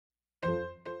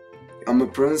I'm a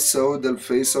Prince Saud Al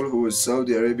Faisal, who is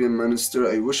Saudi Arabian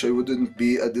minister. I wish I wouldn't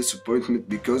be a disappointment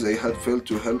because I had failed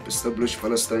to help establish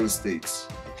Palestine states.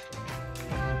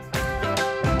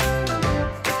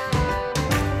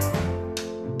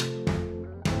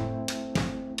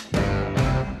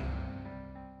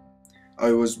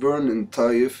 I was born in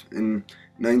Taif in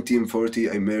 1940.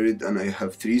 I married and I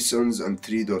have 3 sons and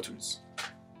 3 daughters.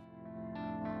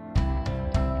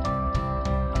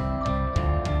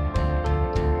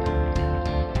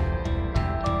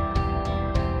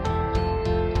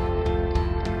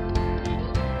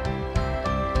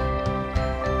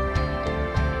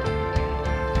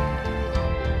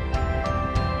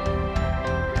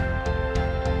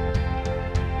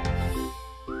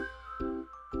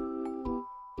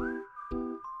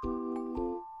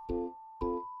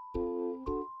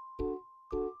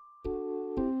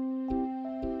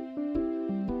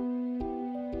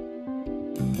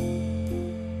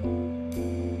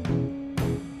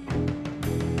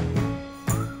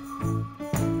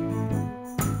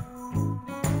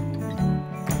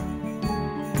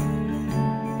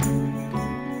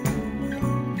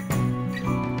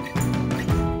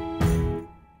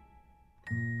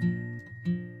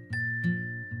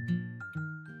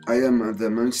 I am at the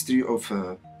Ministry of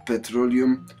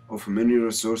Petroleum of Mineral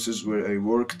Resources, where I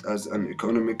worked as an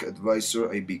economic advisor.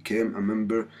 I became a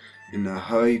member in a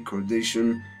high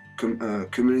coordination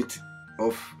committee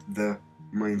of the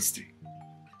Ministry.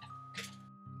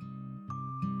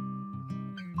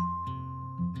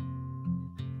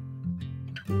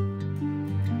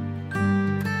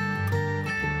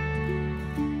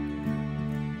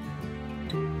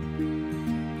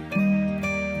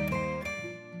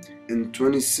 In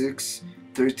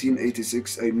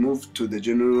 1386, I moved to the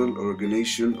General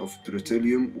Organization of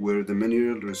Petroleum, where the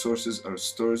mineral resources are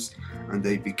stored, and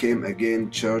I became again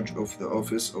charge of the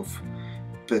Office of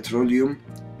Petroleum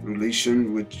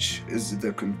Relation, which is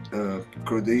the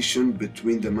coordination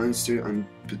between the Ministry and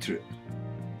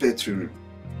Petroleum.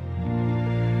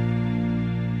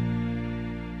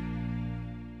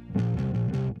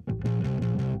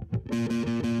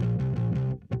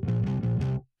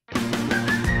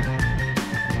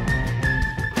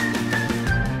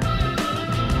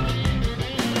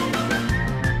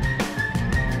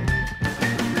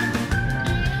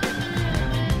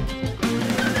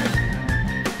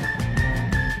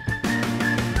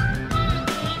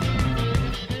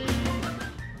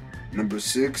 Number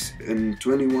 6, in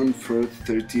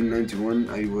 21/4/1391,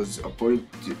 I was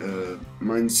appointed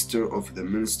Minister of the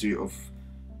Ministry of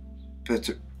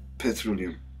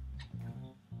Petroleum.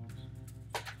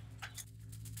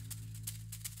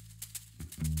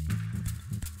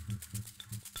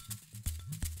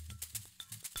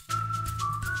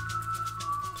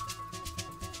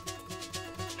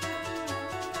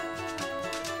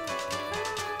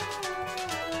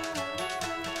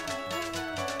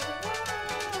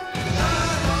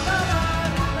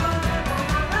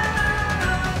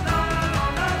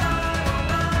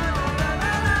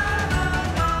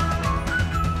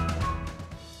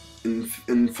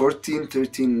 In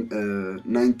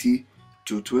 1390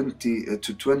 to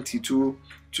 22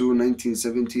 to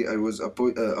 1970, I was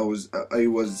appointed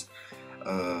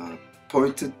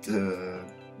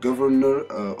governor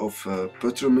of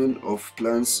Patrolman of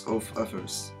Plans of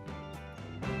Affairs.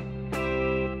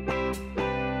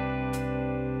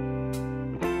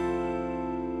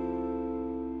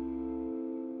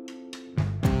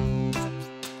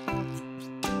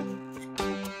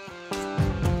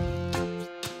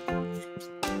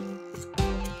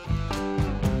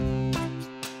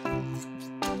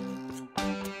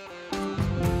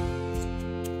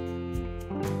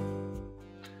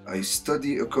 I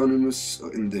study economics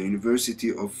in the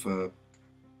University of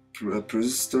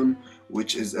Princeton,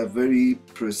 which is a very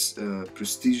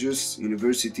prestigious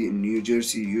university in New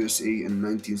Jersey, USA in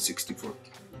 1964.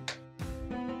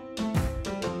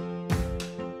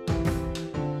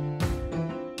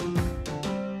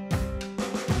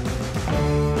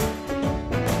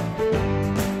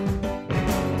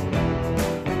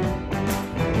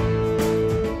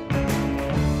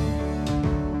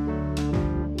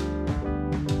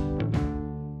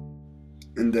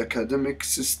 In the academic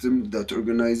system that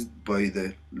organized by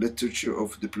the literature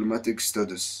of diplomatic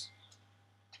studies.